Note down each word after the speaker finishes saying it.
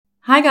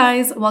Hi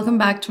guys, welcome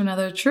back to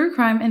another true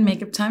crime and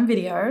makeup time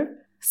video.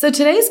 So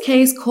today's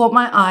case caught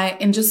my eye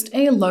in just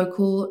a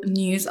local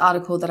news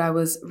article that I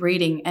was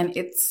reading, and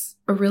it's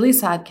a really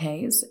sad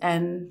case,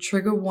 and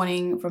trigger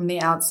warning from the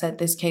outset,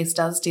 this case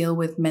does deal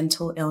with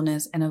mental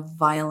illness and a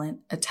violent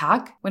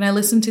attack. When I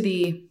listened to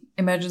the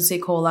emergency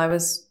call, I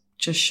was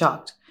just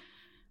shocked.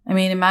 I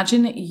mean,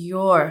 imagine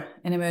you're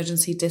an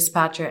emergency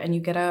dispatcher and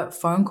you get a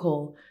phone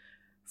call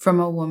from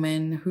a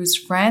woman who's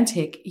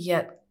frantic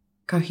yet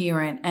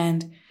coherent,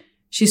 and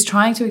she's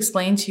trying to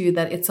explain to you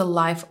that it's a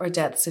life or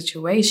death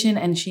situation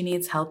and she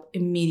needs help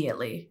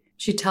immediately.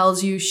 She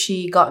tells you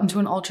she got into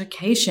an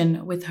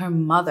altercation with her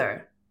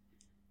mother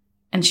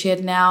and she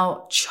had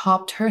now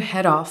chopped her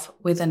head off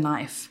with a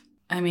knife.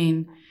 I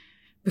mean,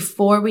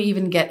 before we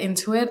even get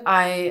into it,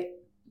 I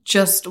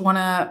just want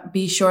to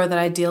be sure that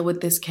I deal with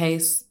this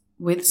case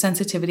with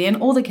sensitivity and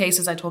all the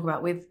cases I talk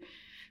about with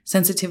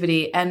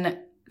sensitivity, and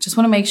just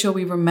want to make sure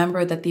we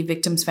remember that the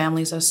victims'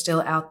 families are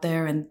still out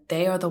there and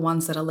they are the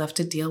ones that are left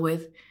to deal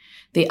with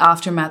the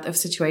aftermath of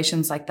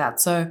situations like that.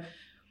 So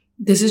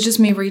this is just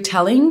me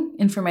retelling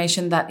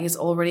information that is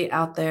already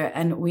out there,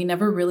 and we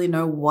never really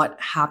know what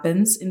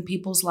happens in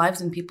people's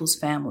lives and people's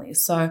families.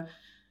 So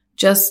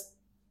just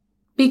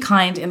be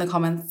kind in the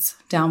comments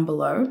down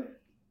below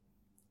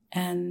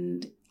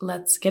and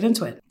let's get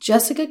into it.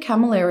 Jessica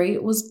Camilleri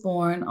was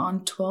born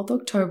on 12th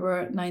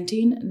October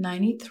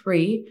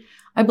 1993,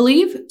 I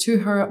believe, to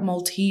her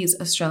Maltese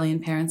Australian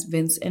parents,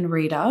 Vince and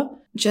Rita.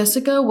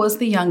 Jessica was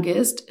the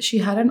youngest. She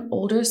had an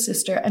older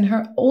sister, and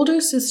her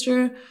older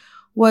sister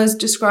was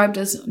described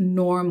as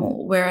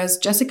normal, whereas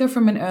Jessica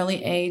from an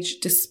early age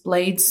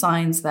displayed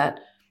signs that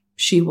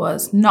she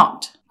was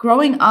not.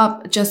 Growing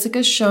up,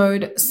 Jessica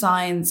showed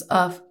signs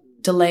of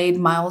delayed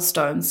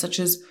milestones such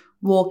as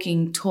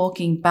walking,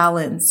 talking,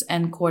 balance,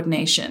 and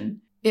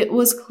coordination. It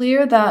was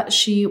clear that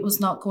she was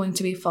not going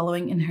to be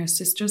following in her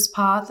sister's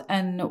path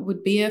and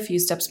would be a few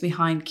steps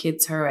behind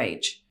kids her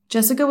age.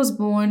 Jessica was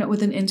born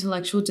with an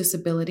intellectual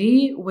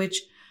disability,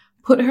 which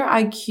put her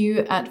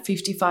IQ at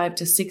 55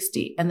 to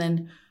 60. And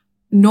then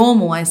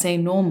normal, I say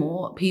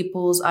normal,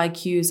 people's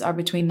IQs are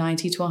between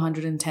 90 to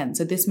 110.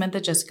 So this meant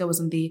that Jessica was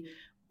in the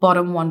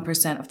bottom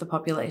 1% of the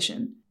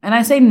population. And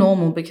I say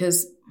normal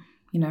because,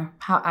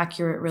 how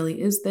accurate really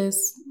is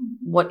this?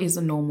 What is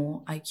a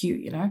normal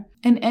IQ,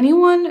 And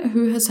anyone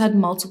who has had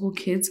multiple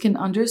kids can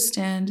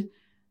understand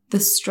the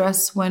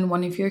stress when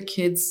one of your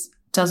kids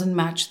doesn't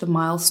match the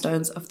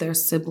milestones of their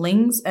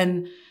siblings.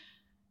 And,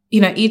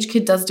 each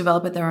kid does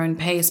develop at their own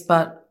pace,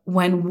 but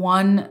when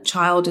one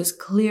child is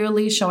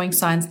clearly showing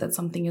signs that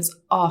something is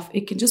off,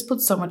 it can just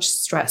put so much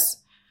stress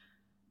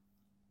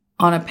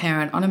on a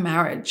parent, on a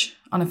marriage,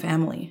 on a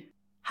family.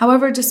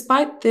 However,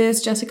 despite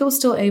this, Jessica was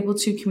still able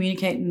to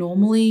communicate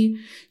normally.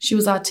 She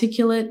was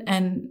articulate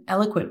and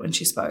eloquent when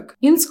she spoke.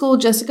 In school,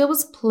 Jessica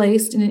was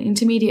placed in an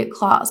intermediate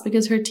class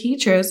because her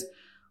teachers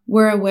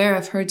were aware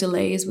of her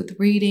delays with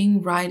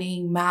reading,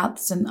 writing,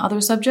 maths, and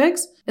other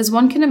subjects. As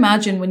one can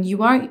imagine, when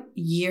you are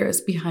years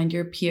behind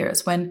your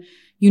peers, when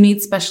you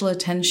need special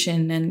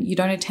attention and you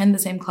don't attend the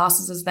same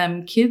classes as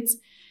them, kids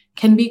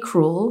can be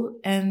cruel,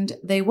 and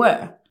they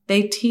were.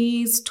 They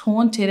teased,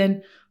 taunted,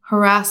 and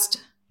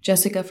harassed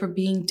Jessica for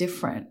being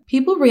different.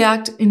 People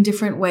react in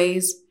different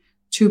ways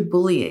to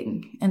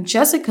bullying, and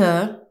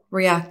Jessica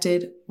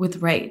reacted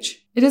with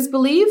rage. It is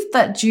believed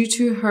that due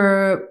to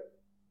her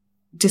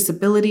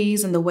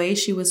disabilities and the way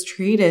she was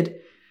treated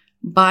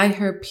by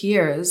her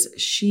peers,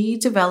 she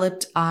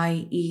developed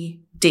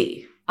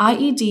IED.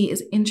 IED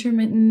is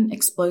intermittent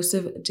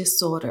explosive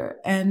disorder,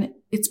 and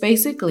it's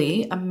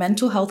basically a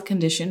mental health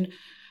condition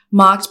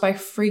marked by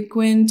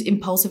frequent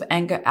impulsive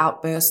anger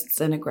outbursts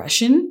and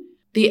aggression.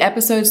 The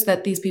episodes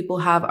that these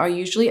people have are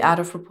usually out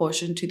of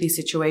proportion to the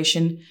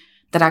situation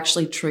that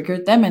actually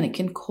triggered them, and it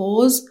can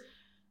cause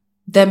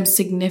them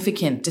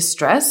significant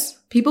distress.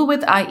 People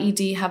with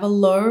IED have a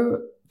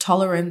low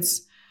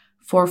tolerance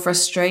for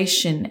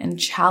frustration and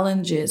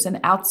challenges, and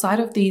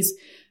outside of these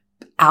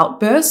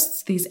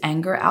outbursts, these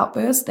anger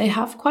outbursts, they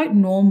have quite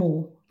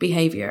normal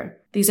behavior.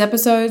 These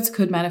episodes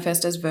could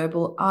manifest as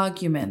verbal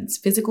arguments,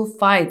 physical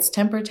fights,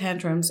 temper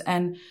tantrums,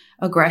 and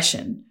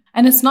aggression.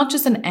 And it's not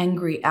just an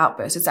angry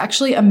outburst. It's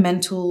actually a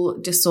mental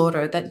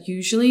disorder that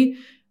usually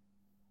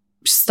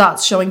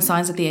starts showing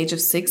signs at the age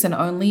of 6 and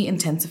only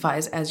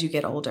intensifies as you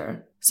get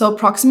older. So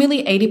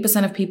approximately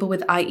 80% of people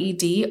with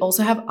IED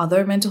also have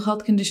other mental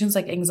health conditions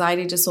like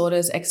anxiety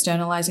disorders,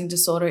 externalizing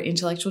disorder,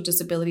 intellectual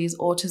disabilities,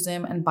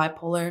 autism, and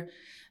bipolar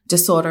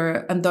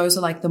disorder. And those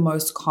are like the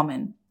most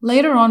common.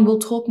 Later on, we'll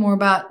talk more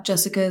about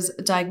Jessica's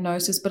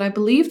diagnosis, but I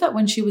believe that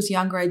when she was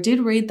younger, I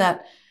did read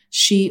that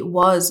she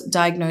was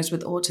diagnosed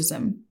with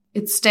autism.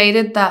 It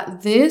stated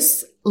that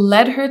this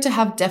led her to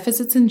have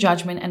deficits in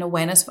judgment and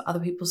awareness for other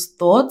people's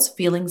thoughts,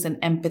 feelings, and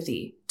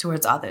empathy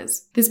towards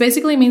others. This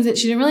basically means that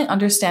she didn't really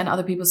understand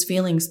other people's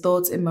feelings,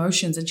 thoughts,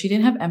 emotions, and she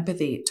didn't have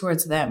empathy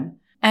towards them.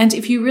 And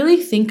if you really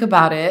think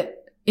about it,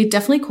 it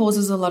definitely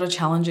causes a lot of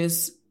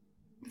challenges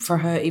for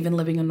her, even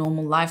living a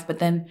normal life, but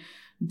then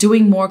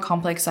doing more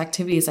complex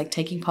activities like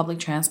taking public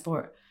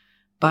transport,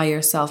 by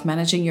yourself,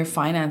 managing your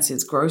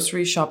finances,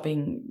 grocery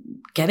shopping,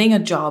 getting a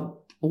job,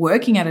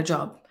 working at a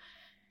job,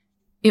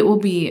 it will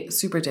be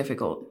super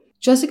difficult.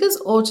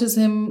 Jessica's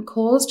autism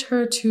caused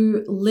her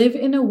to live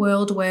in a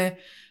world where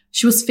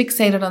she was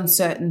fixated on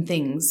certain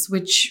things,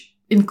 which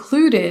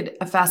included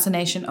a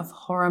fascination of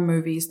horror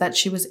movies that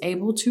she was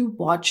able to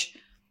watch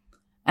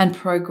and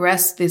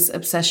progress this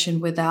obsession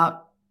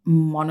without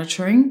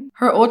monitoring.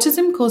 Her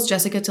autism caused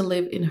Jessica to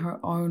live in her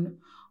own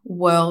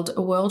world,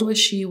 a world where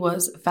she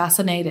was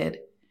fascinated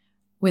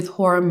with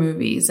horror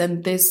movies,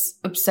 and this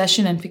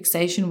obsession and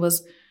fixation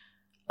was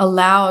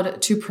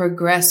allowed to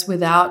progress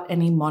without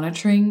any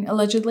monitoring,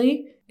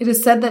 allegedly. It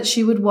is said that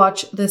she would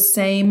watch the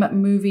same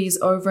movies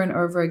over and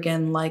over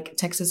again, like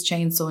Texas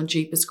Chainsaw and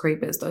Jeepers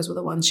Creepers. Those were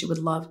the ones she would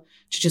love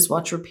to just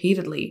watch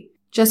repeatedly.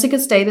 Jessica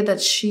stated that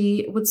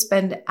she would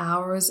spend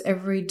hours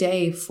every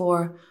day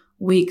for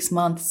weeks,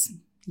 months,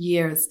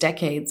 years,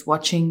 decades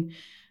watching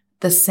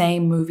the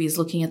same movies,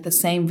 looking at the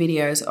same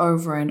videos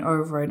over and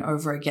over and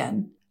over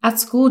again. At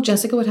school,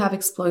 Jessica would have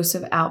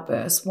explosive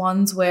outbursts,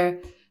 ones where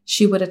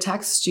she would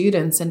attack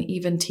students and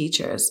even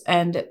teachers,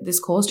 and this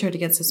caused her to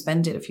get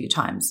suspended a few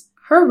times.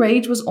 Her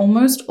rage was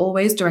almost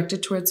always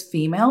directed towards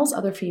females,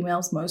 other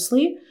females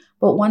mostly,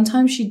 but one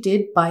time she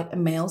did bite a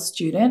male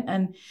student,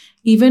 and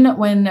even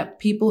when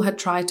people had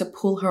tried to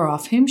pull her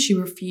off him, she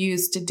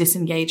refused to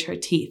disengage her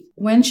teeth.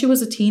 When she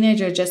was a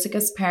teenager,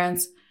 Jessica's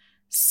parents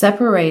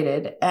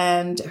separated,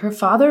 and her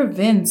father,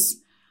 Vince,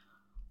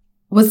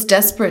 was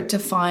desperate to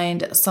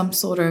find some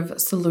sort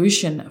of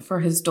solution for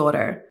his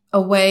daughter,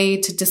 a way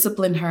to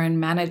discipline her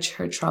and manage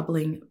her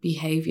troubling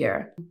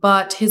behavior.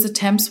 But his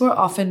attempts were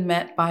often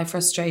met by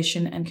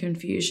frustration and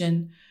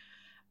confusion.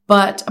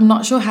 But I'm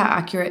not sure how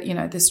accurate,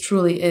 this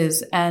truly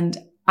is. And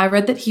I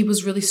read that he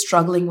was really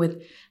struggling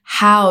with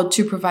how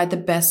to provide the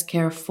best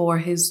care for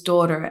his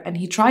daughter. And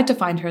he tried to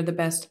find her the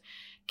best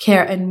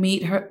care and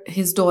meet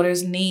his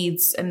daughter's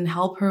needs and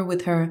help her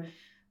with her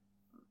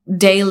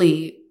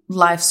daily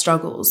life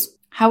struggles.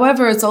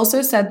 However, it's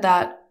also said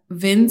that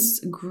Vince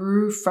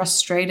grew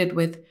frustrated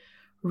with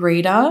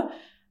Rita,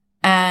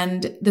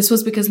 and this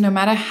was because no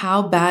matter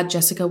how bad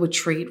Jessica would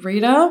treat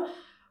Rita,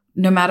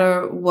 no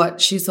matter what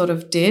she sort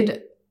of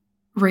did,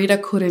 Rita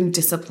couldn't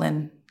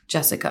discipline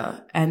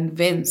Jessica, and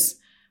Vince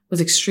was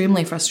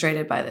extremely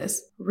frustrated by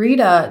this.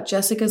 Rita,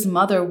 Jessica's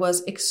mother,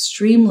 was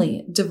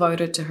extremely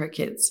devoted to her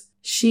kids.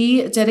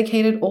 She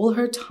dedicated all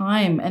her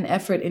time and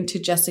effort into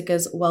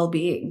Jessica's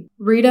well-being.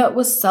 Rita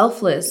was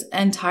selfless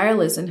and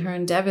tireless in her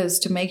endeavors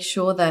to make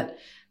sure that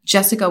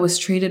Jessica was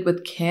treated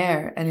with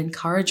care and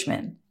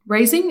encouragement.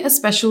 Raising a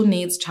special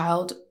needs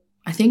child,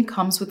 I think,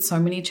 comes with so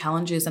many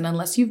challenges, and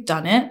unless you've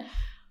done it,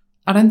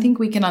 I don't think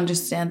we can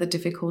understand the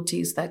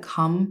difficulties that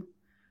come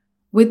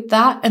with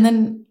that, and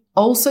then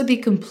also the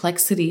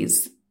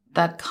complexities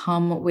that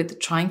come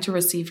with trying to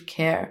receive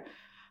care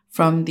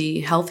from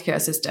the healthcare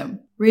system.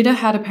 Rita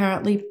had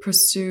apparently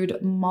pursued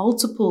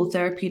multiple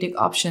therapeutic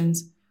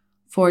options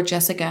for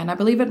Jessica, and I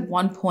believe at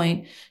one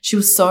point she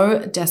was so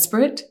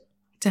desperate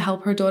to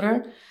help her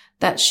daughter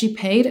that she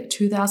paid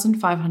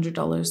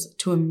 $2,500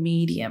 to a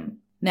medium.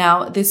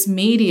 Now, this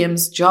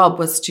medium's job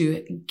was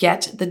to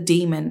get the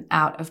demon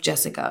out of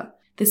Jessica.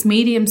 This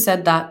medium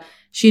said that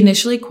she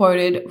initially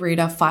quoted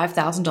Rita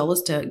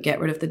 $5,000 to get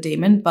rid of the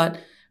demon, but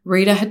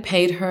Rita had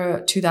paid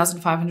her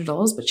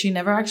 $2,500, but she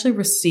never actually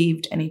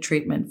received any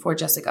treatment for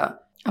Jessica.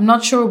 I'm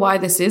not sure why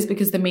this is,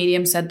 because the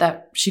medium said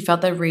that she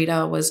felt that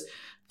Rita was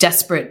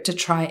desperate to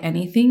try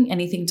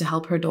anything to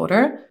help her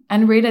daughter.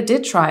 And Rita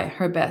did try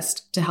her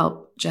best to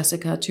help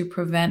Jessica to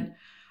prevent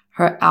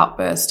her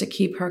outbursts, to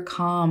keep her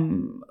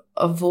calm,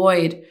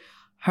 avoid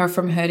her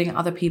from hurting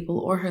other people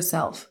or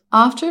herself.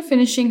 After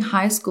finishing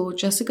high school,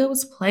 Jessica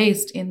was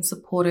placed in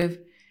supportive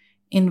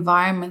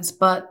environments,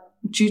 but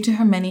due to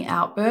her many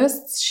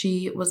outbursts,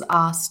 she was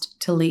asked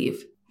to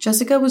leave.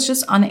 Jessica was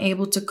just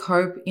unable to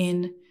cope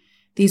in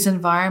these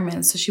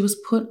environments, so she was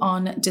put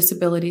on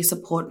disability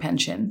support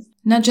pension.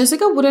 Now,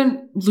 Jessica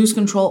wouldn't lose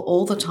control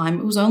all the time.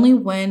 It was only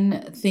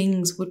when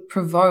things would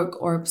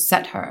provoke or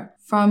upset her.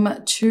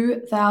 From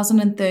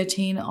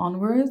 2013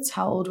 onwards,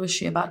 how old was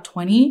she? About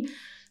 20.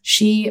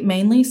 She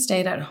mainly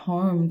stayed at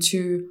home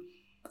to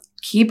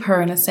keep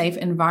her in a safe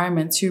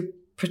environment, to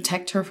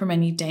protect her from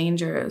any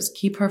dangers,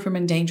 keep her from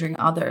endangering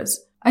others.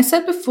 I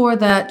said before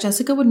that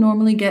Jessica would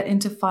normally get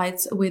into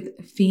fights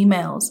with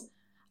females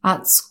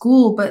at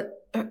school, but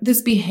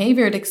this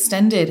behavior had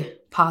extended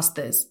past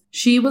this.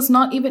 She was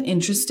not even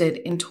interested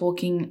in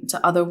talking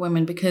to other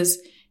women, because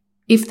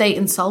if they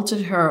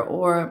insulted her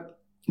or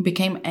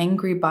became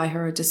angry by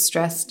her or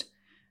distressed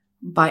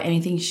by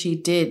anything she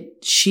did,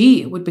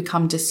 she would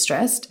become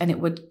distressed and it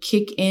would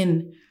kick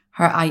in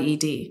her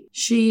IED.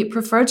 She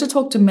preferred to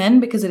talk to men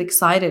because it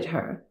excited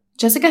her.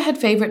 Jessica had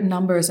favorite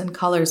numbers and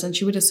colors, and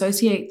she would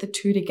associate the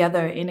two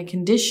together in a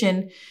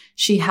condition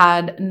she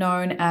had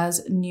known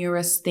as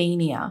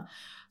neurasthenia.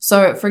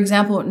 So, for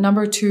example,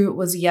 number 2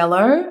 was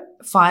yellow,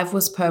 5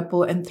 was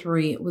purple, and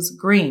 3 was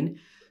green.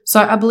 So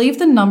I believe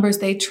the numbers,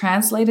 they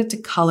translated to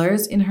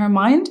colors in her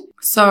mind.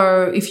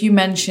 So if you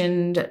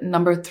mentioned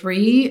number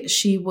 3,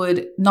 she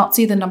would not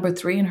see the number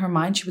 3 in her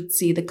mind. She would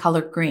see the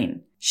color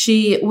green.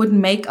 She would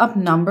make up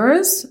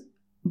numbers,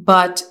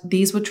 but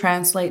these would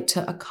translate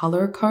to a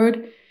color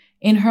code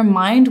in her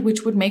mind,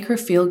 which would make her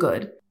feel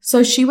good.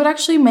 So she would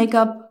actually make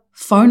up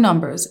phone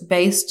numbers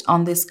based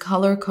on this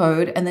color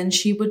code, and then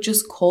she would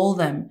just call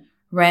them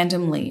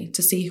randomly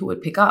to see who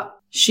would pick up.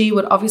 She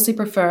would obviously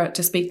prefer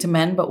to speak to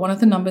men, but one of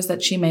the numbers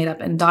that she made up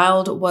and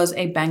dialed was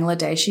a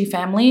Bangladeshi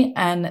family,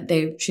 and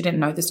she didn't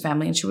know this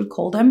family, and she would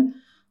call them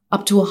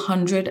up to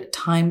 100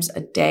 times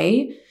a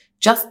day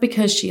just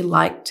because she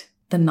liked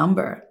the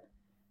number,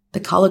 the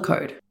color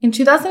code. In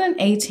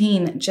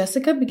 2018,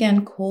 Jessica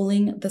began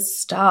calling the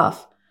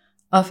staff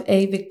of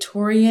a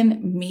Victorian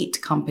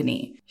meat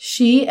company.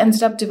 She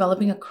ended up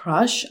developing a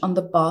crush on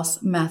the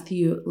boss,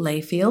 Matthew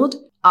Layfield.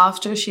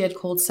 After she had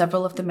called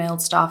several of the male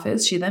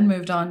staffers, she then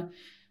moved on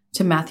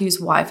to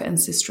Matthew's wife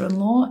and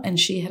sister-in-law, and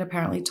she had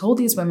apparently told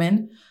these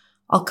women,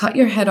 "I'll cut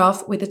your head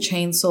off with a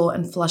chainsaw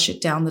and flush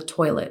it down the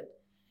toilet."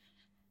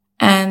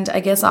 And I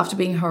guess after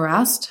being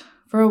harassed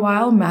for a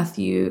while,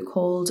 Matthew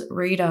called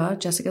Rita,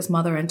 Jessica's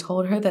mother, and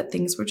told her that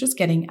things were just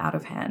getting out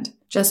of hand.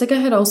 Jessica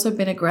had also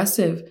been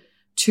aggressive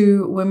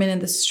to women in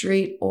the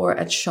street or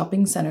at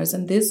shopping centers,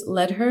 and this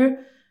led her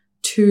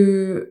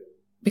to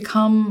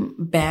become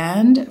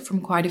banned from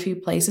quite a few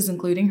places,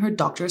 including her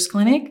doctor's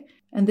clinic.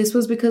 And this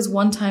was because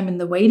one time in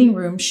the waiting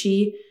room,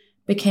 she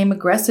became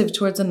aggressive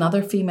towards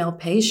another female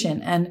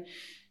patient, and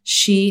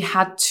she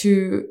had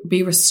to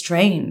be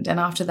restrained. And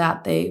after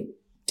that, they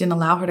didn't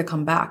allow her to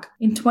come back.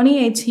 In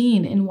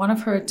 2018, in one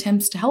of her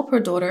attempts to help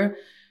her daughter,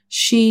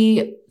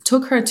 she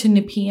took her to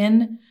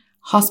Nepean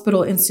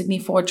Hospital in Sydney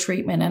for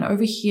treatment. And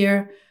over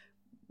here,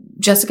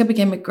 Jessica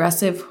became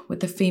aggressive with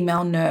the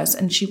female nurse,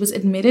 and she was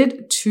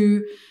admitted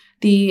to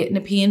the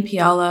Nepean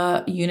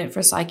Piala unit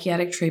for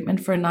psychiatric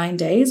treatment for 9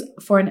 days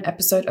for an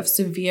episode of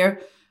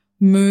severe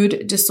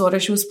mood disorder.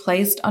 She was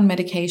placed on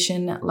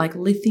medication like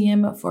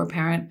lithium for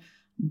apparent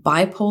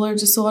bipolar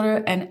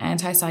disorder and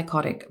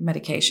antipsychotic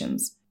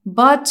medications.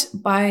 But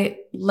by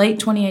late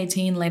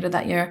 2018, later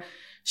that year,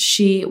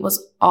 she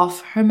was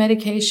off her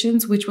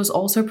medications, which was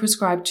also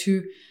prescribed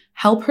to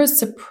help her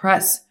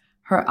suppress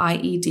her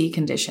IED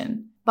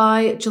condition.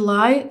 By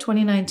July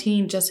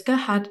 2019, Jessica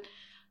had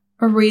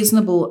a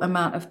reasonable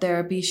amount of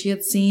therapy. She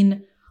had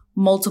seen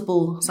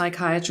multiple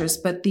psychiatrists,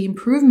 but the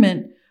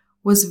improvement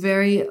was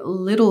very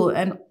little,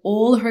 and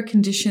all her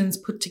conditions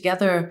put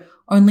together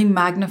only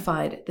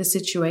magnified the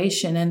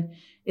situation. And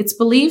it's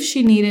believed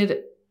she needed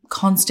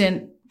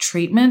constant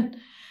treatment,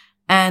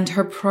 and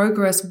her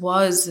progress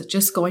was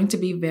just going to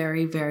be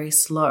very, very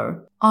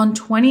slow. On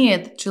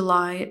 20th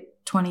July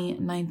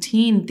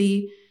 2019,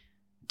 the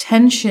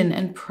tension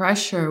and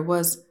pressure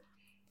was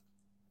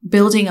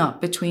building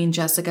up between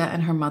Jessica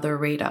and her mother,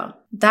 Rita.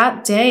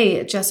 That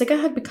day, Jessica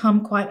had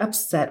become quite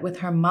upset with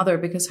her mother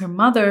because her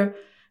mother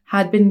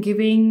had been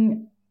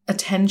giving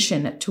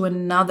attention to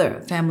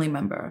another family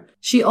member.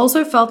 She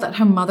also felt that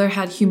her mother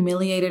had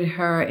humiliated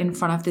her in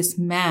front of this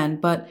man,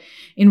 but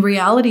in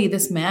reality,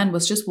 this man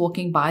was just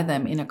walking by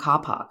them in a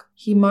car park.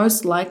 He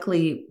most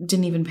likely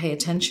didn't even pay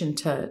attention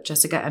to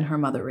Jessica and her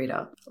mother,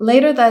 Rita.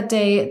 Later that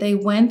day, they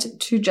went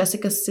to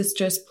Jessica's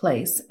sister's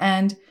place,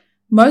 and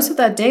most of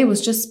that day was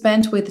just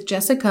spent with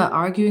Jessica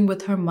arguing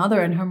with her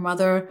mother and her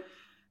mother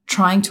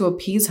trying to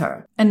appease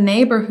her. A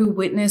neighbor who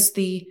witnessed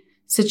the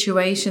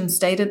situation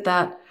stated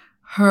that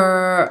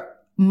her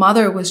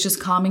mother was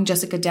just calming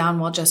Jessica down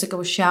while Jessica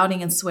was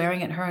shouting and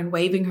swearing at her and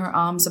waving her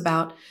arms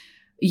about,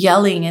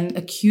 yelling and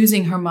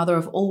accusing her mother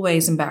of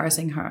always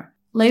embarrassing her.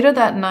 Later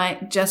that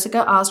night,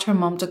 Jessica asked her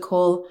mom to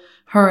call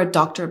her a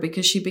doctor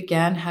because she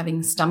began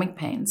having stomach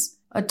pains.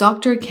 A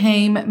doctor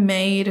came,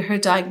 made her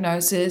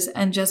diagnosis,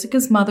 and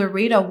Jessica's mother,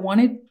 Rita,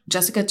 wanted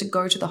Jessica to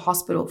go to the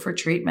hospital for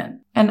treatment.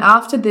 And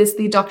after this,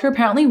 the doctor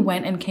apparently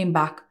went and came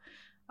back,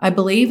 I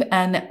believe.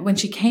 And when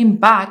she came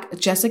back,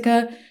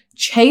 Jessica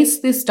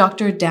chased this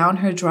doctor down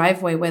her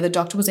driveway where the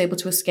doctor was able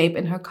to escape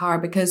in her car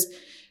because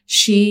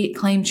she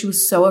claimed she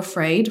was so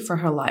afraid for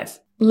her life.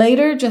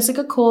 Later,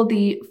 Jessica called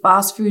the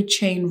fast food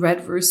chain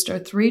Red Rooster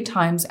 3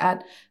 times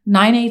at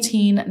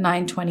 9:18,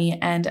 9:20,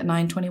 and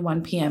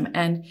 9:21 p.m.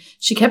 And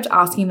she kept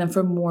asking them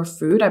for more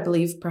food. I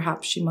believe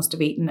perhaps she must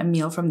have eaten a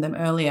meal from them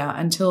earlier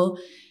until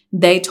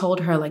they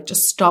told her,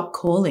 just stop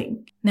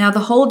calling. Now, the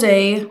whole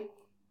day,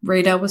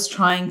 Rita was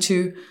trying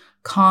to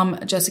calm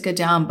Jessica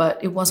down,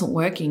 but it wasn't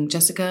working.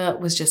 Jessica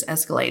was just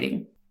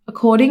escalating.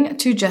 According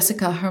to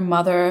Jessica, her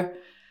mother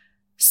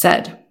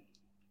said,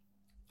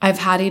 "I've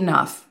had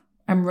enough.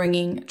 I'm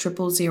ringing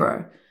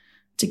 000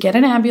 to get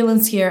an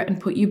ambulance here and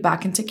put you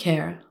back into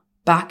care,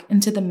 back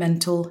into the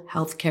mental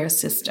health care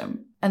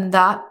system." And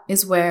that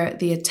is where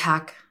the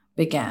attack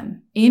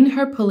began. In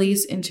her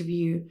police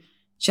interview,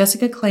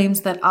 Jessica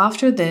claims that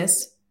after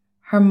this,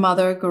 her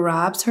mother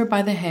grabs her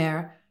by the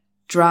hair,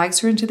 drags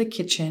her into the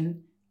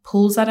kitchen,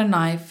 pulls out a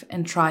knife,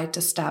 and tried to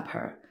stab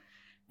her.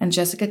 And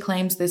Jessica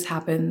claims this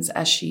happens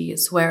as she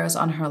swears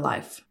on her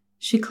life.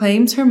 She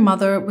claims her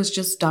mother was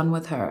just done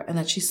with her and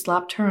that she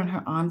slapped her on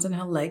her arms and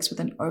her legs with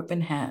an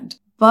open hand.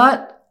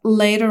 But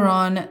later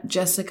on,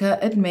 Jessica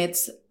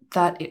admits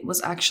that it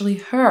was actually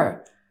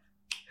her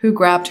who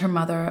grabbed her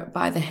mother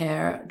by the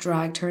hair,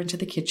 dragged her into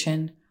the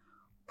kitchen,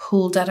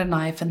 pulled out a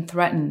knife and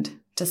threatened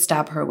to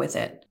stab her with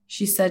it.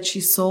 She said she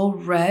saw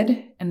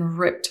red and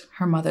ripped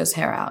her mother's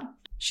hair out.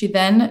 She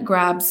then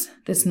grabs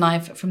this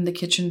knife from the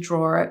kitchen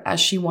drawer as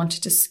she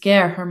wanted to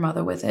scare her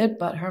mother with it,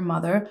 but her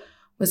mother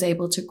was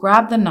able to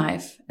grab the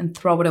knife and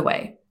throw it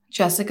away.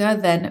 Jessica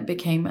then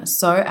became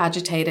so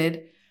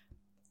agitated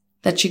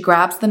that she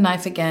grabs the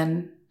knife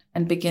again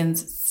and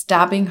begins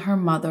stabbing her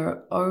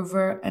mother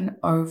over and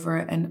over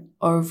and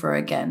over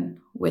again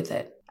with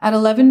it. At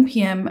 11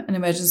 p.m., an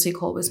emergency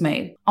call was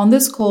made. On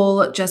this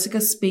call,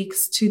 Jessica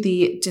speaks to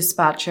the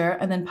dispatcher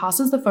and then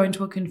passes the phone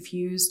to a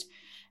confused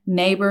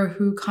neighbor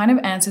who kind of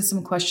answers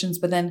some questions,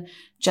 but then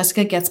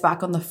Jessica gets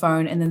back on the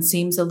phone and then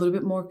seems a little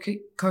bit more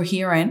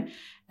coherent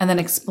and then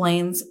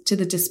explains to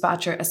the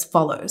dispatcher as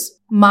follows.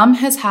 Mum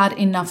has had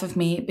enough of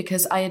me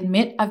because I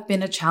admit I've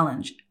been a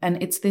challenge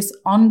and it's this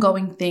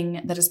ongoing thing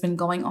that has been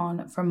going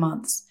on for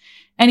months.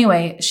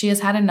 Anyway, she has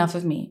had enough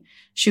of me.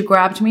 She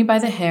grabbed me by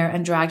the hair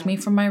and dragged me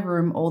from my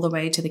room all the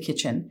way to the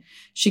kitchen.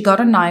 She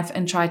got a knife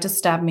and tried to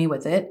stab me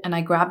with it, and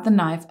I grabbed the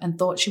knife and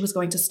thought she was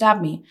going to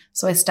stab me,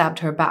 so I stabbed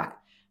her back.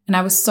 And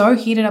I was so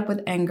heated up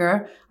with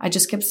anger, I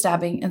just kept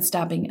stabbing and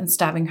stabbing and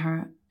stabbing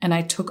her, and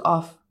I took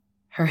off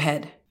her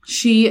head.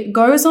 She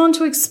goes on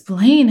to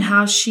explain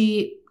how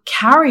she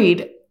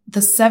carried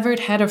the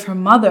severed head of her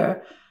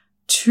mother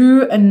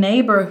to a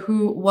neighbor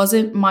who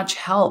wasn't much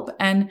help.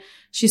 And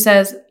she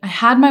says, I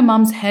had my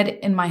mom's head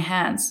in my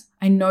hands.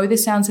 I know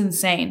this sounds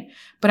insane,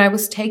 but I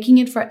was taking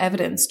it for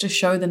evidence to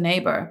show the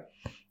neighbor.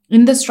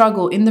 In the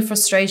struggle, in the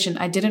frustration,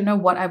 I didn't know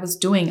what I was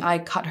doing. I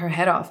cut her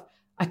head off.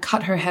 I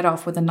cut her head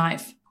off with a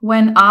knife.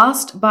 When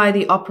asked by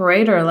the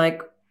operator,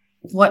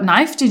 what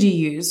knife did you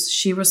use?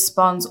 She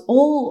responds,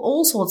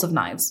 all sorts of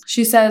knives.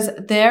 She says,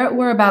 there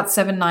were about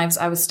 7 knives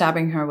I was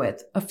stabbing her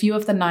with. A few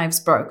of the knives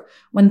broke.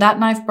 When that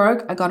knife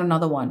broke, I got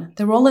another one.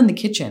 They're all in the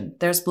kitchen.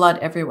 There's blood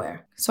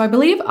everywhere. So I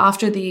believe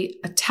after the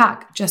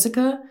attack,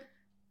 Jessica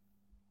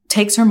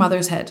takes her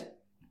mother's head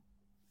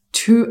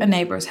to a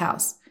neighbor's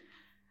house,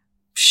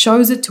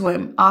 shows it to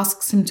him,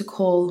 asks him to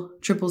call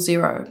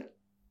 000,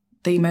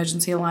 the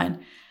emergency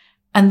line.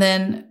 And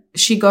then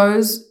she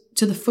goes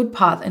to the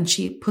footpath and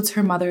she puts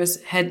her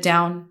mother's head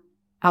down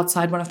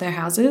outside one of their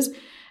houses.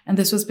 And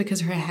this was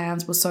because her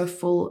hands were so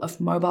full of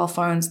mobile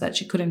phones that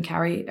she couldn't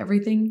carry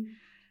everything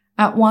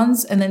at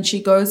once. And then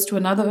she goes to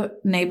another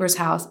neighbor's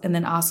house and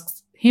then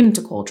asks him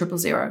to call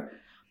 000.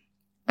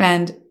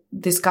 And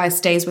this guy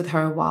stays with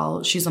her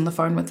while she's on the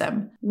phone with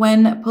them.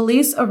 When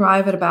police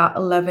arrive at about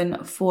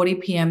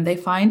 11:40 p.m., they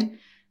find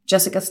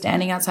Jessica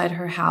standing outside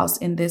her house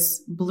in this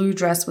blue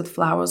dress with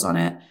flowers on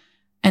it,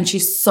 and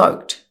she's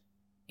soaked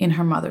in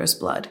her mother's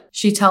blood.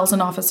 She tells an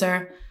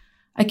officer,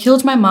 I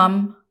killed my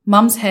mum.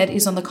 Mum's head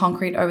is on the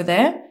concrete over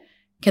there.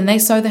 Can they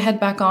sew the head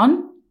back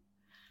on?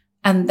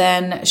 And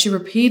then she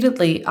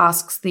repeatedly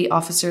asks the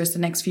officers the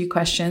next few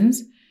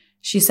questions.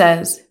 She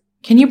says,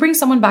 can you bring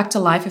someone back to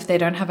life if they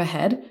don't have a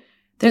head?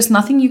 There's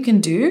nothing you can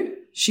do.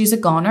 She's a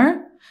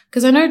goner.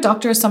 Because I know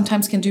doctors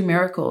sometimes can do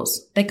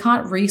miracles. They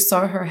can't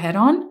re-sew her head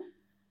on.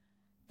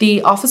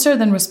 The officer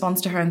then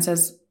responds to her and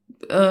says,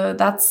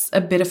 that's a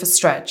bit of a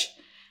stretch.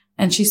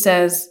 And she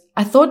says,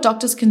 I thought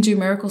doctors can do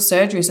miracle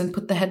surgeries and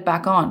put the head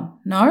back on.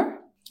 No?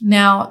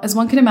 Now, as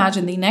one can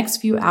imagine, the next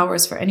few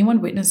hours for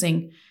anyone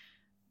witnessing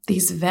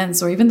these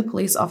events or even the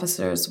police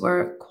officers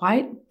were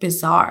quite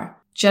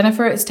bizarre.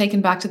 Jennifer is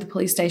taken back to the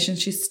police station.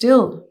 She's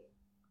still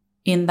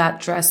in that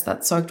dress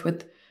that's soaked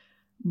with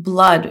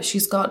blood.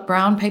 She's got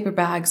brown paper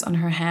bags on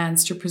her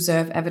hands to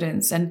preserve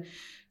evidence, and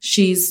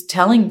she's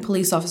telling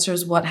police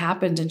officers what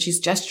happened, and she's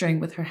gesturing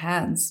with her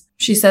hands.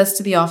 She says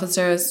to the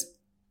officers,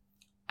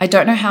 I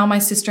don't know how my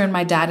sister and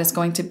my dad is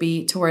going to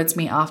be towards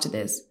me after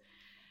this.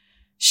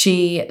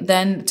 She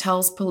then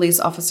tells police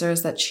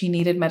officers that she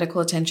needed medical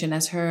attention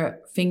as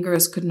her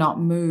fingers could not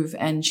move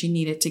and she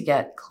needed to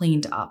get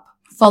cleaned up.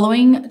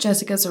 Following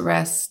Jessica's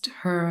arrest,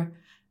 her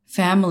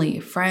family,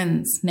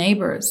 friends,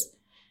 neighbors,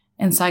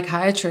 and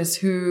psychiatrists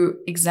who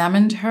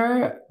examined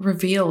her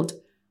revealed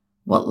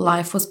what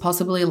life was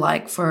possibly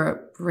like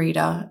for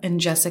Rita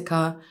and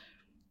Jessica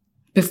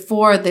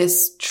before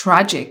this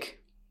tragic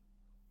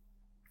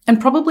and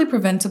probably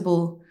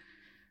preventable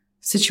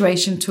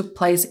situation took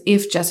place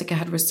if Jessica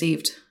had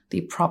received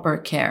the proper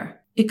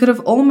care. It could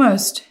have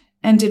almost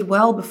ended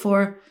well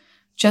before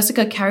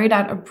Jessica carried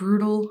out a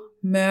brutal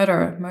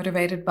murder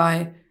motivated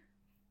by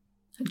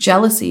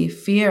jealousy,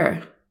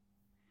 fear,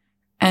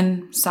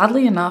 and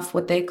sadly enough,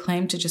 what they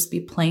claimed to just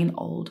be plain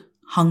old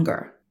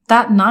hunger.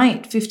 That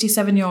night,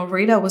 57-year-old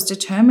Rita was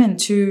determined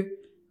to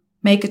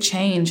make a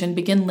change and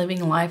begin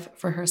living life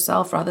for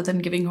herself rather than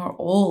giving her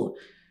all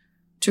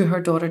to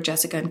her daughter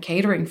Jessica and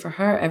catering for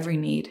her every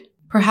need.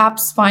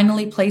 Perhaps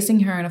finally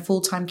placing her in a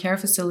full-time care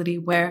facility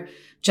where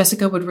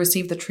Jessica would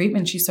receive the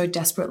treatment she so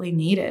desperately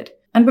needed.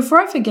 And before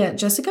I forget,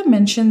 Jessica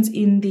mentions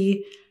in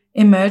the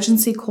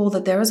emergency call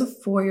that there is a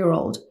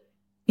 4-year-old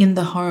in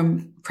the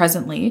home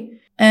presently.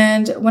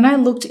 And when I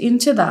looked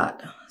into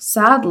that,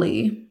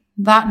 sadly,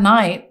 that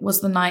night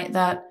was the night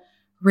that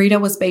Rita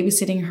was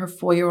babysitting her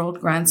 4-year-old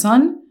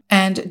grandson.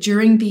 And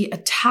during the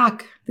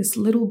attack, this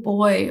little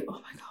boy, oh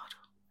my God,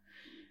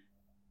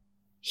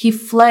 he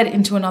fled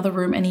into another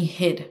room and he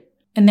hid.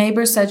 A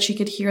neighbor said she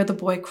could hear the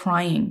boy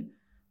crying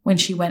when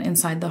she went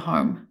inside the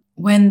home.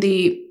 When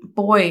the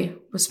boy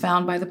was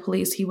found by the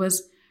police, he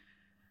was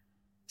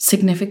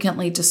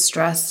significantly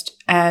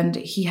distressed and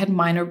he had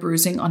minor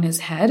bruising on his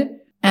head.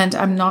 And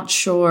I'm not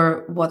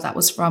sure what that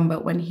was from,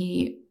 but when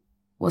he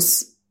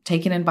was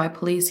taken in by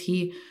police,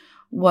 he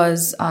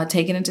was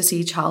taken in to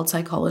see a child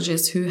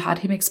psychologist who had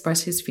him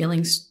express his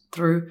feelings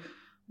through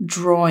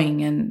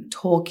drawing and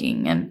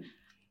talking. And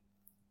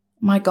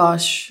my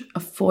gosh, a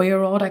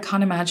 4-year-old, I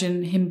can't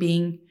imagine him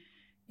being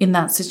in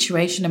that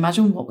situation.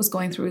 Imagine what was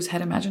going through his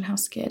head. Imagine how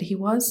scared he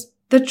was.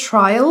 The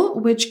trial,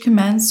 which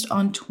commenced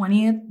on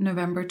 20th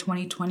November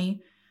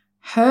 2020,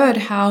 heard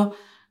how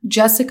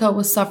Jessica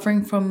was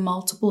suffering from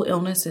multiple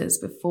illnesses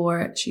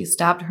before she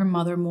stabbed her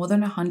mother more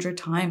than 100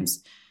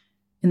 times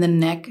in the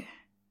neck,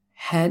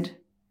 head,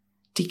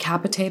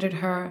 decapitated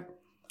her,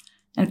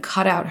 and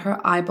cut out her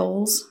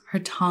eyeballs, her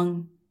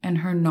tongue, and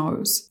her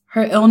nose.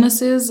 Her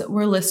illnesses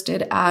were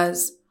listed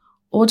as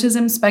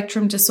autism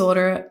spectrum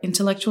disorder,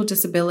 intellectual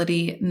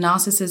disability,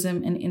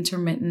 narcissism, and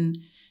intermittent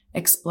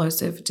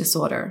explosive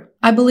disorder.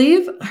 I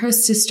believe her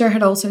sister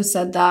had also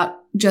said that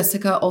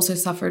Jessica also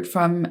suffered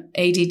from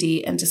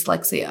ADD and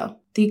dyslexia.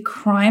 The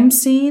crime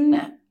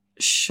scene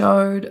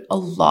showed a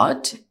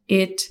lot.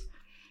 It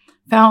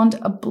found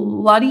a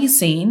bloody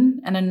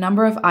scene and a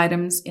number of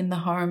items in the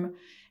home,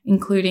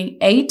 including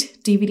 8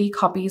 DVD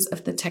copies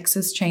of the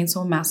Texas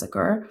Chainsaw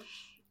Massacre,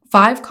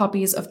 5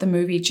 copies of the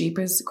movie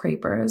Jeepers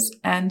Creepers,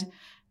 and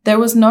there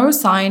was no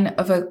sign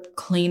of a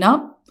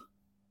cleanup,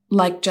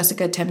 like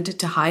Jessica attempted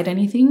to hide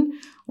anything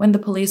when the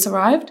police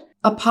arrived.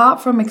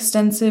 Apart from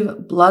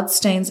extensive blood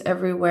stains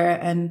everywhere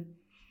and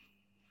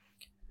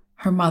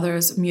her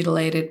mother's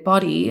mutilated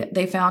body,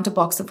 they found a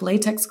box of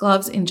latex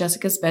gloves in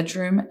Jessica's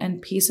bedroom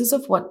and pieces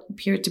of what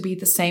appeared to be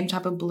the same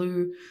type of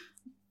blue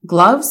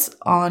gloves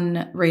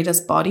on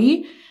Rita's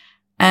body.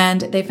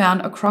 And they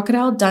found a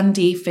Crocodile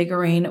Dundee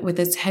figurine with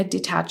its head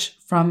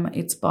detached from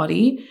its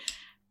body.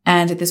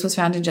 And this was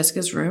found in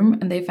Jessica's room.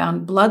 And they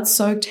found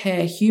blood-soaked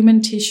hair,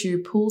 human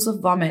tissue, pools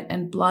of vomit,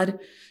 and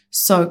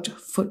blood-soaked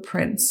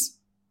footprints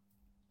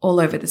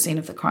all over the scene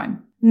of the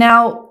crime.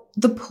 Now,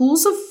 the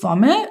pools of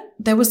vomit,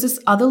 there was this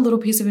other little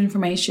piece of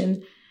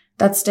information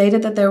that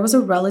stated that there was a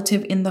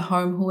relative in the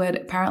home who had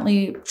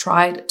apparently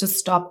tried to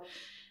stop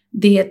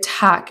the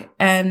attack.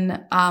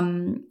 And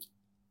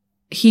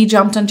he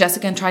jumped on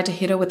Jessica and tried to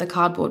hit her with a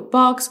cardboard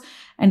box.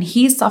 And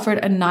he suffered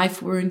a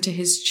knife wound to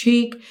his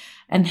cheek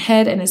and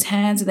head and his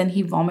hands. And then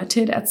he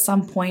vomited at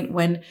some point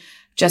when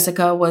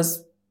Jessica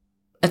was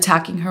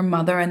attacking her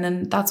mother. And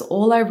then that's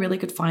all I really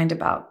could find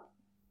about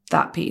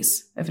that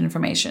piece of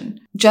information.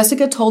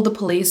 Jessica told the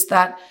police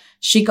that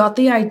she got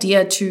the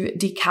idea to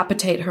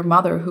decapitate her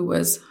mother, who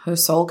was her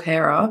sole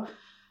carer,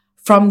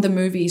 from the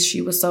movies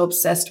she was so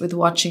obsessed with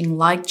watching,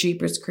 like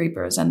Jeepers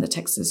Creepers and the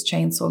Texas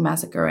Chainsaw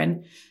Massacre.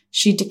 And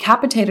she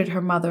decapitated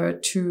her mother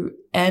to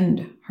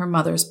end her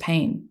mother's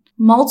pain.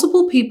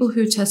 Multiple people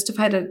who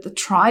testified at the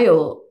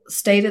trial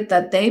stated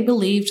that they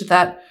believed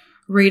that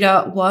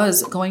Rita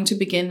was going to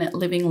begin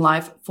living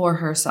life for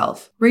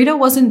herself. Rita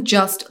wasn't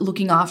just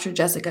looking after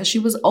Jessica, she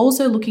was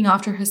also looking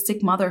after her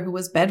sick mother who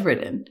was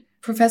bedridden.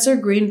 Professor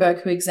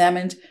Greenberg, who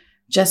examined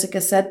Jessica,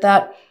 said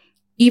that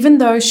even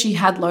though she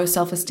had low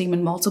self-esteem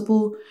and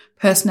multiple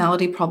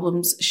personality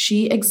problems,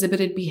 she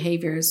exhibited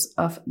behaviors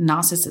of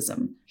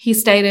narcissism. He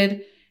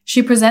stated,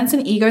 "She presents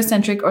an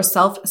egocentric or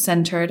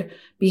self-centered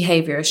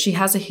behavior. She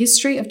has a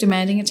history of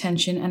demanding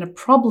attention and a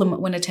problem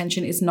when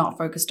attention is not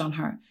focused on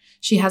her.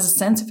 She has a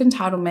sense of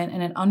entitlement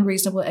and an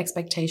unreasonable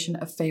expectation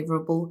of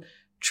favorable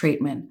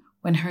treatment.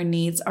 When her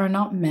needs are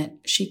not met,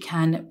 she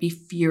can be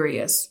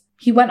furious."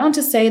 He went on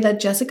to say that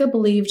Jessica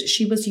believed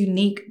she was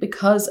unique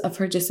because of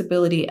her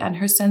disability and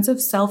her sense of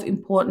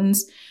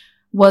self-importance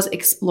was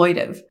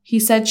exploitive. He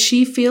said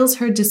she feels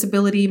her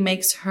disability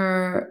makes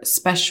her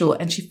special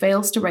and she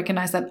fails to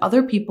recognize that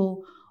other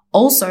people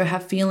also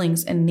have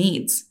feelings and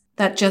needs.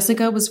 That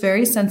Jessica was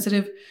very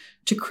sensitive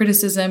to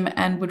criticism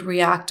and would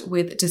react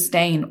with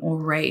disdain or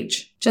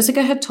rage.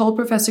 Jessica had told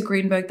Professor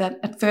Greenberg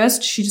that at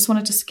first she just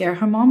wanted to scare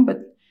her mom,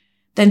 but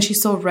then she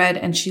saw red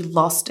and she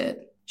lost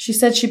it. She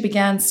said she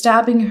began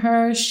stabbing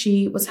her,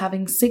 she was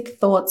having sick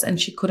thoughts, and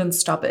she couldn't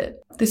stop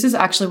it. This is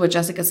actually what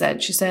Jessica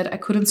said. She said, "I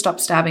couldn't stop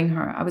stabbing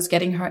her. I was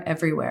getting her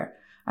everywhere.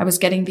 I was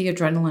getting the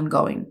adrenaline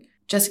going."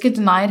 Jessica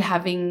denied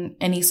having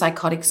any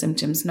psychotic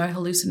symptoms, no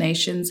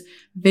hallucinations,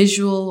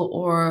 visual,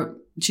 or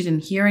she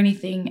didn't hear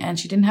anything, and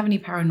she didn't have any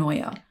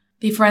paranoia.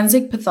 The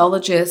forensic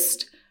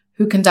pathologist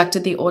who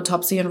conducted the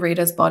autopsy on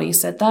Rita's body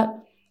said that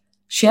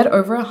she had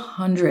over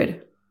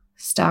 100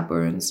 stab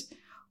wounds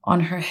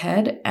on her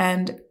head,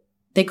 and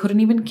they couldn't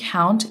even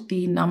count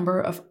the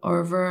number of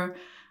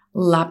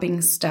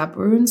overlapping stab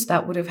wounds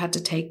that would have had to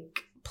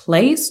take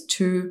place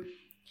to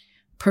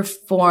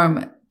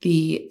perform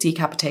the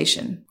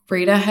decapitation.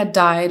 Rita had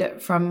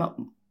died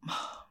from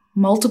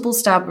multiple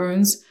stab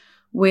wounds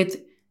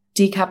with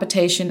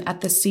decapitation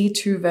at the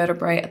C2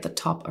 vertebrae at the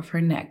top of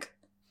her neck.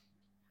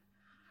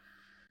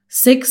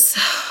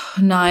 6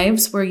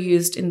 knives were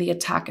used in the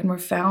attack and were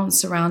found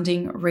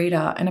surrounding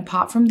Rita. And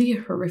apart from the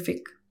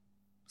horrific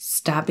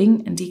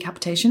stabbing and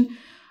decapitation,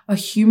 a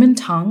human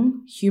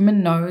tongue,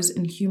 human nose,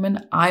 and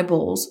human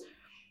eyeballs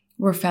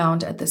were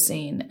found at the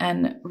scene.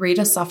 And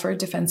Rita suffered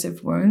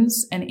defensive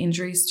wounds and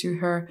injuries to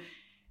her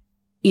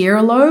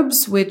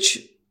earlobes,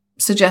 which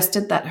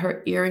suggested that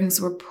her earrings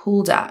were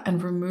pulled out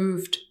and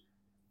removed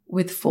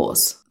with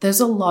force.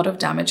 There's a lot of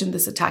damage in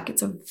this attack.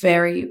 It's a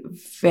very,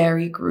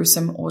 very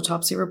gruesome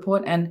autopsy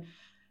report, and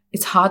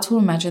it's hard to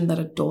imagine that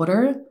a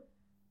daughter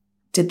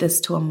did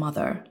this to a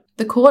mother.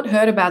 The court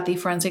heard about the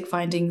forensic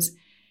findings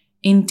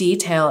in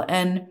detail,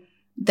 and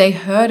they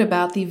heard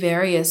about the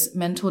various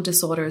mental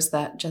disorders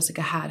that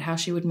Jessica had, how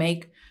she would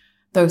make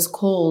those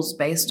calls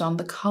based on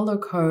the color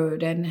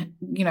code and,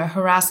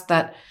 harass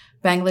that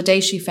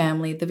Bangladeshi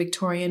family, the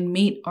Victorian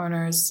meat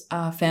owners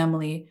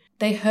family.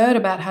 They heard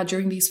about how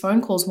during these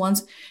phone calls,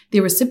 once the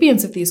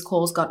recipients of these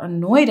calls got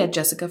annoyed at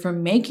Jessica for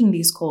making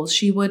these calls,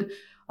 she would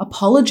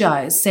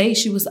apologize, say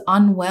she was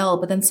unwell,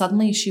 but then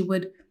suddenly she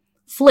would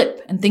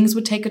flip and things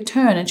would take a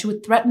turn and she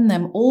would threaten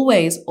them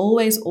always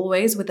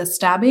with a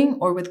stabbing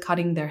or with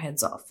cutting their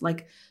heads off.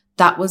 Like,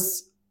 that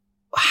was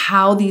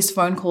how these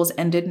phone calls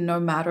ended, no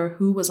matter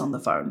who was on the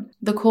phone.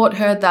 The court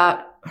heard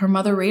that her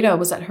mother Rita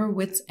was at her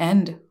wit's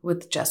end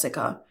with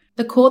Jessica.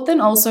 The court then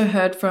also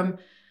heard from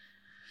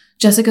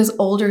Jessica's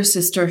older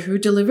sister, who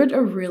delivered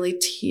a really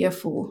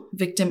tearful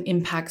victim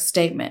impact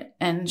statement.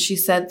 And she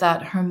said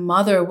that her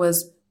mother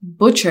was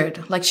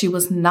butchered like she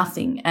was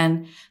nothing,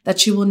 and that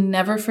she will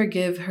never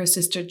forgive her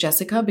sister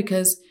Jessica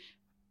because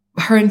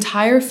her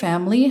entire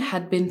family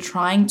had been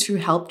trying to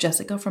help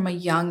Jessica from a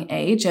young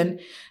age, and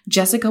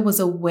Jessica was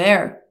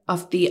aware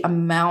of the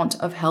amount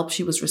of help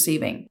she was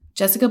receiving.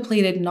 Jessica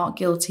pleaded not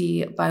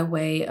guilty by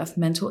way of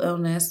mental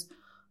illness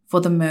for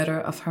the murder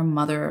of her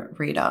mother,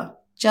 Rita.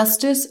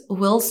 Justice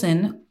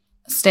Wilson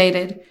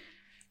stated,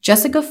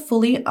 Jessica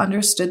fully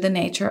understood the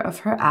nature of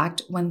her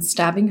act when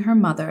stabbing her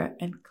mother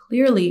and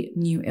clearly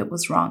knew it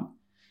was wrong.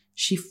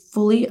 She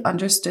fully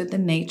understood the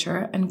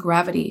nature and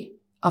gravity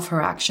of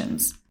her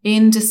actions.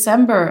 In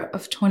December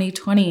of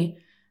 2020,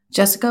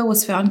 Jessica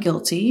was found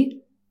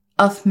guilty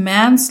of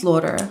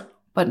manslaughter,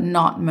 but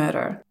not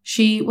murder.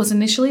 She was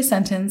initially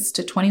sentenced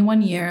to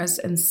 21 years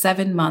and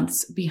 7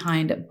 months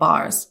behind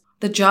bars.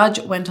 The judge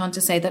went on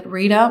to say that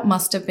Rita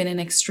must have been in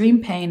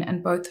extreme pain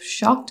and both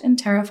shocked and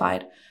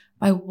terrified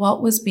by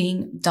what was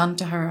being done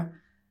to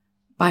her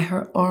by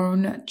her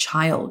own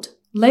child.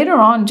 Later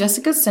on,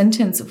 Jessica's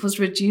sentence was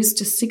reduced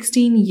to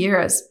 16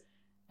 years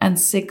and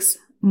 6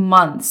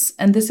 months.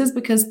 And this is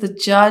because the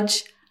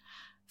judge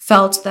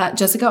felt that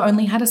Jessica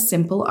only had a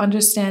simple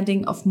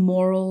understanding of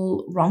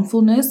moral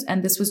wrongfulness,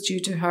 and this was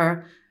due to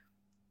her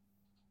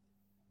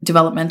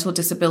developmental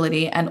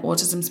disability and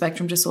autism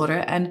spectrum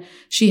disorder, and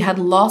she had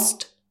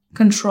lost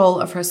control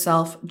of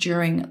herself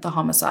during the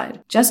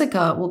homicide.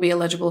 Jessica will be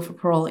eligible for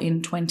parole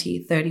in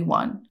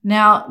 2031.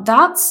 Now,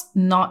 that's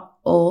not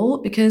all,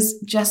 because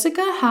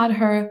Jessica had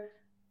her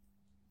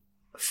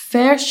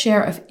fair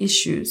share of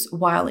issues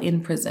while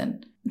in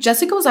prison.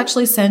 Jessica was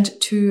actually sent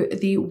to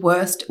the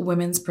worst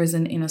women's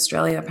prison in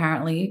Australia,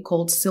 apparently,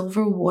 called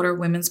Silverwater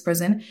Women's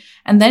Prison.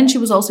 And then she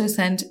was also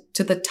sent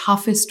to the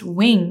toughest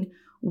wing,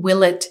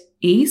 Willett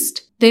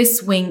East.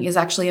 This wing is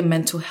actually a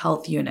mental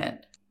health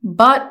unit.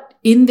 But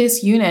in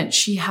this unit,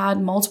 she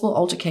had multiple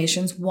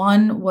altercations.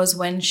 One was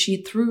when she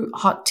threw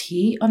hot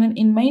tea on an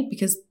inmate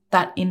because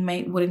that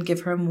inmate wouldn't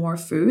give her more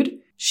food.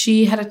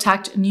 She had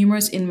attacked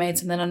numerous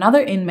inmates, and then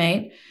another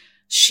inmate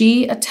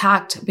she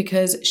attacked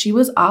because she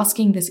was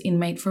asking this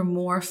inmate for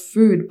more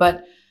food,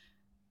 but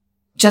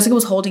Jessica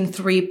was holding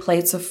 3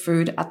 plates of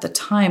food at the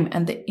time,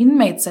 and the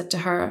inmate said to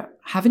her,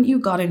 "Haven't you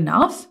got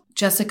enough?"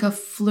 Jessica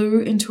flew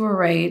into a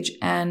rage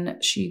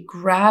and she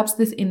grabs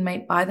this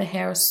inmate by the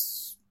hair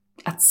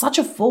at such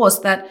a force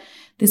that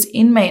this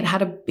inmate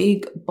had a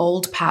big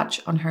bald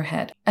patch on her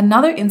head.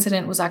 Another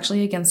incident was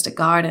actually against a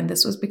guard, and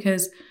this was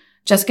because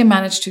Jessica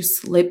managed to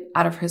slip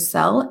out of her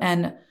cell,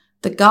 and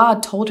the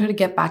guard told her to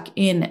get back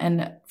in,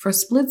 and for a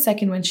split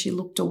second when she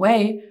looked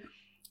away,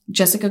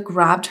 Jessica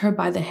grabbed her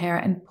by the hair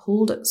and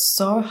pulled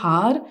so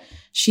hard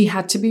she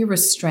had to be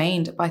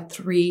restrained by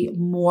 3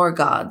 more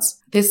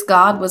guards. This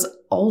guard was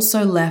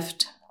also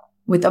left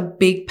with a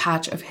big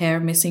patch of hair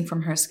missing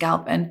from her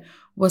scalp and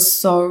was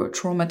so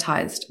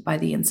traumatized by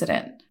the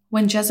incident.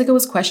 When Jessica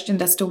was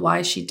questioned as to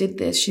why she did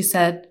this, she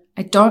said,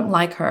 "I don't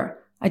like her.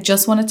 I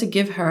just wanted to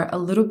give her a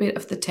little bit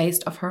of the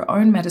taste of her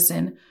own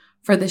medicine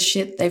for the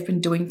shit they've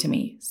been doing to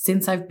me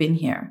since I've been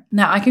here."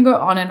 Now, I can go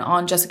on and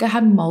on. Jessica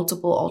had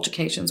multiple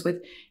altercations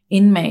with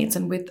inmates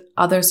and with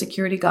other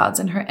security guards,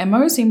 and her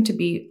MO seemed to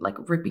be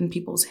like ripping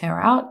people's hair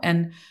out,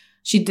 and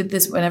she did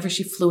this whenever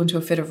she flew into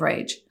a fit of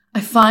rage. I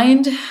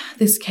find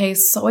this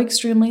case so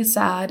extremely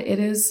sad. It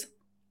is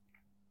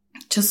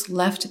just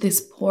left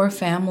this poor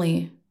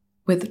family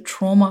with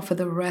trauma for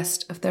the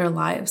rest of their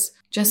lives.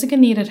 Jessica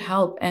needed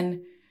help,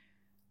 and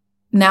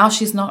now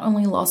she's not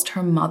only lost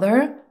her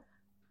mother,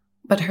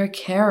 but her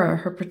carer,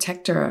 her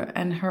protector,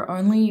 and her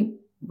only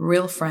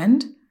real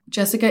friend.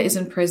 Jessica is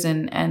in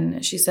prison,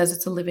 and she says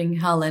it's a living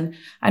hell. And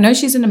I know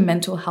she's in a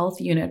mental health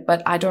unit,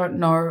 but I don't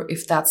know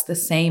if that's the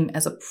same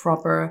as a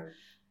proper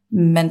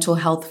mental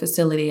health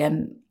facility.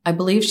 And I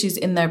believe she's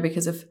in there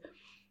because of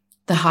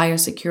the higher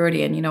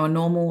security. And, a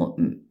normal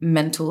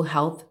mental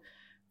health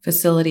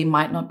facility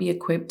might not be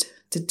equipped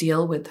to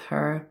deal with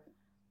her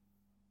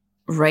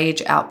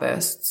rage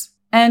outbursts.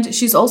 And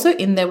she's also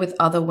in there with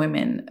other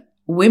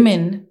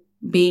women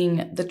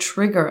being the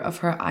trigger of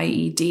her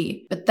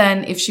IED. But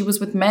then if she was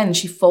with men,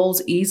 she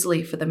falls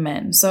easily for the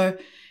men. So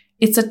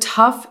it's a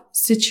tough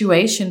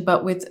situation,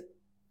 but with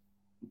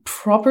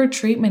proper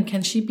treatment,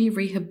 can she be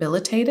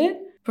rehabilitated?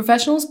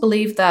 Professionals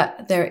believe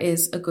that there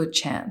is a good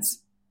chance.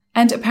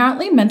 And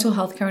apparently mental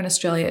health care in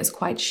Australia is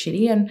quite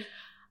shitty. And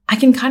I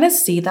can kind of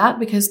see that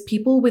because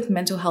people with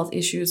mental health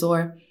issues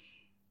or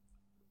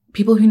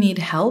people who need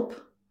help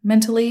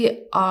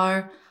mentally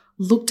are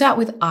looked at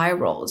with eye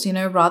rolls,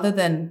 rather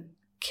than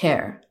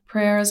care.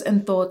 Prayers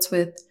and thoughts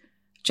with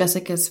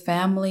Jessica's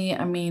family.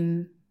 I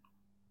mean,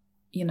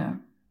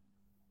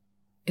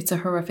 it's a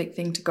horrific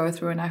thing to go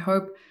through, and I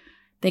hope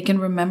they can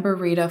remember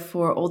Rita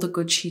for all the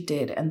good she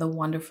did and the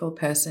wonderful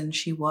person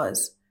she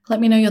was. Let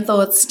me know your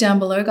thoughts down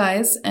below,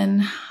 guys,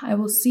 and I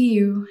will see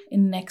you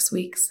in next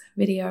week's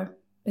video.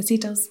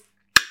 Besitos.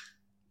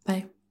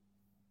 Bye.